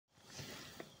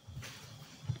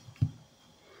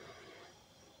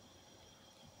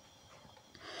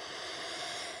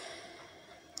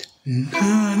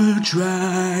Not a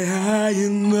dry eye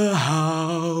in the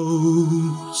house.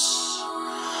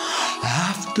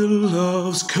 After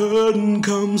love's curtain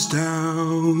comes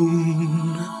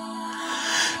down,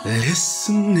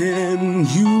 listen and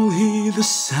you'll hear the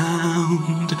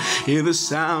sound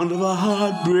of a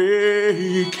heart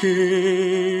breaking.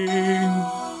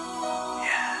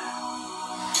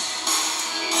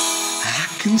 I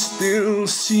can still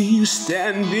see you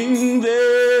standing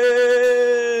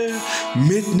there,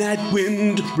 midnight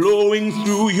wind blowing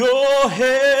through your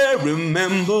hair.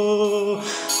 Remember,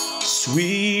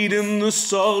 sweet in the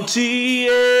salty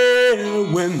air,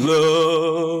 when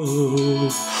love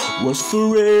was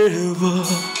forever.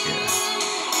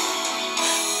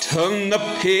 Turn the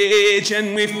page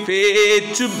and we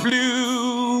fade to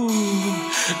blue.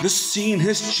 The scene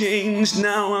has changed,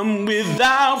 now I'm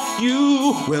without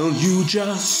you. Well, you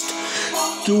just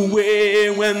away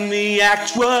when the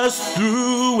act was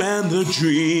through and the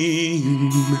dream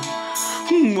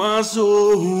was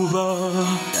over.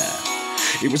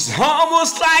 It was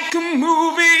almost like a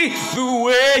movie, the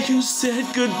way you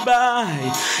said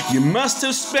goodbye. You must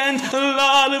have spent a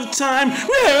lot of time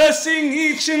rehearsing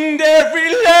each and every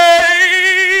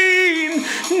line.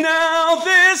 Now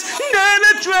there's not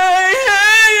a dry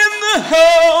eye in the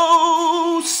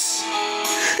house.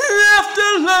 After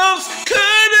love's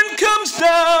curtain comes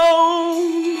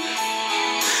down,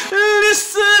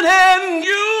 listen and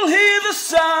you'll hear the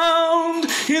sound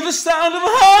of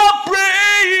heart breaking.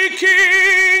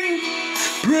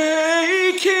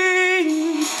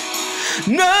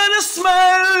 Not a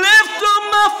smile left on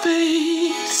my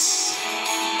face.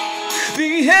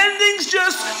 The ending's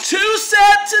just too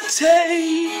sad to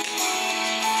take.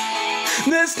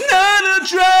 There's not a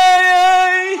dry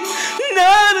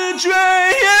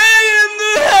eye in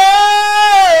the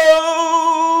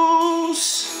house.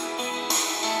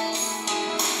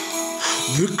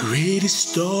 The greatest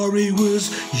story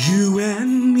was you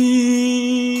and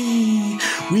me.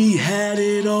 We had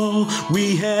it all,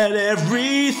 we had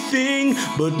everything,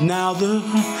 but now the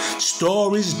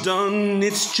story's done,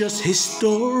 it's just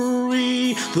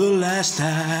history. The last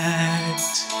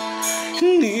act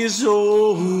is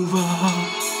over.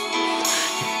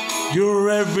 Your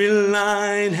every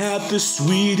line had the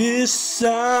sweetest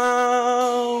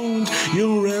sound.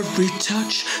 Your every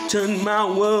touch turned my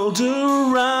world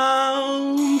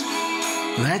around.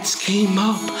 Lights came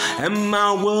up and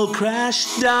my world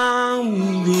crashed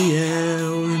down the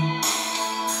air.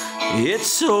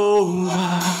 It's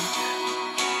over.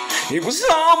 It was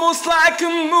almost like a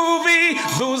movie,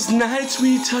 those nights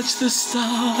we touched the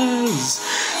stars.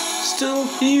 Still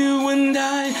you and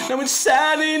I, now it's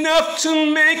sad enough to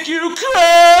make you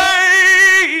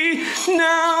cry.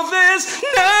 Now there's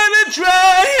not a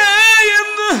dry eye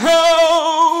in the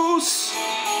house.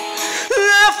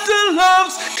 After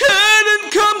love's curtain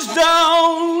comes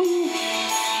down,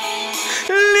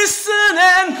 listen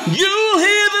and you'll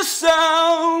hear the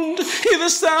sound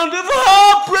of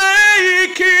heart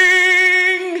breaking.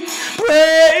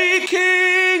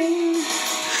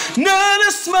 Not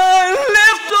a smile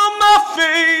left on my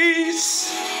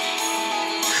face.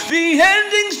 The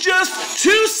ending's just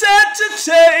too sad to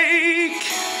take.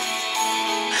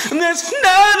 And there's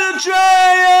not a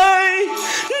dry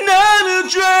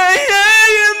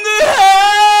eye in the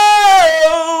house.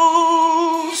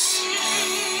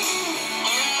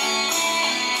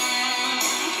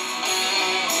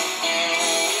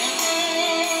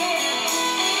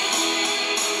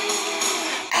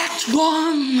 Act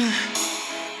 1,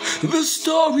 the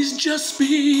story's just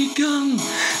begun.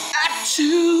 Act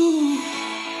 2,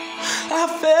 I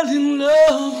fell in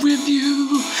love with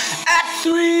you. Act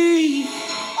 3,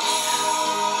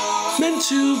 meant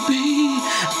to be.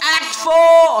 Act 4,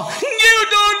 you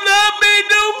don't love me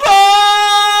no more.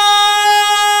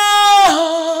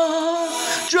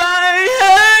 Dry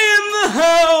eye in the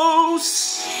house.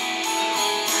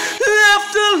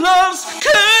 After love's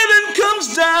curtain comes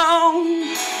down,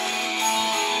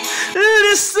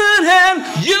 listen and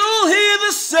you'll hear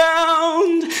the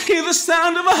sound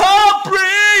of a heart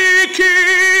breaking.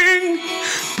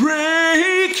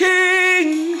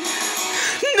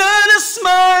 Not a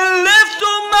smile left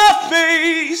on my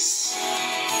face.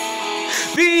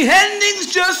 The ending's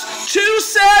just too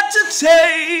sad to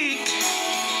take.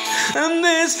 And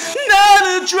there's not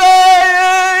a dry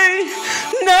eye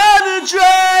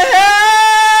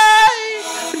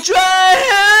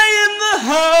in the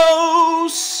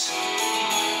house.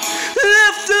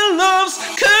 After love's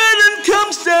curtain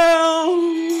comes down,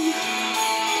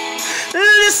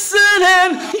 listen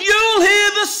and you'll hear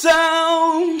the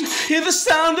sound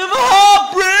of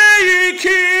heart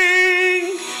breaking.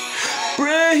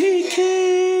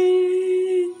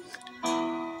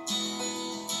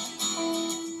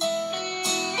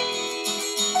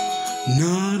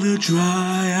 Not a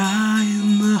dry eye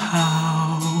in the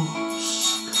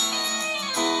house.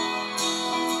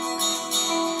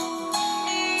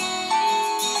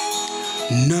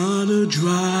 Not a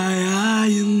dry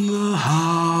eye in the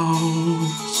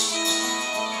house.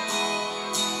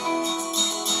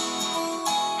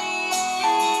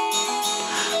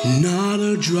 Not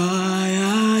a dry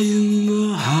eye in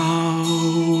the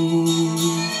house.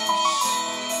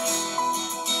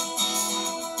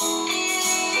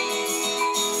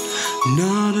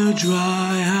 Not a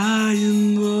dry eye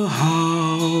in the house.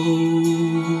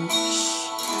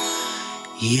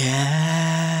 Yeah.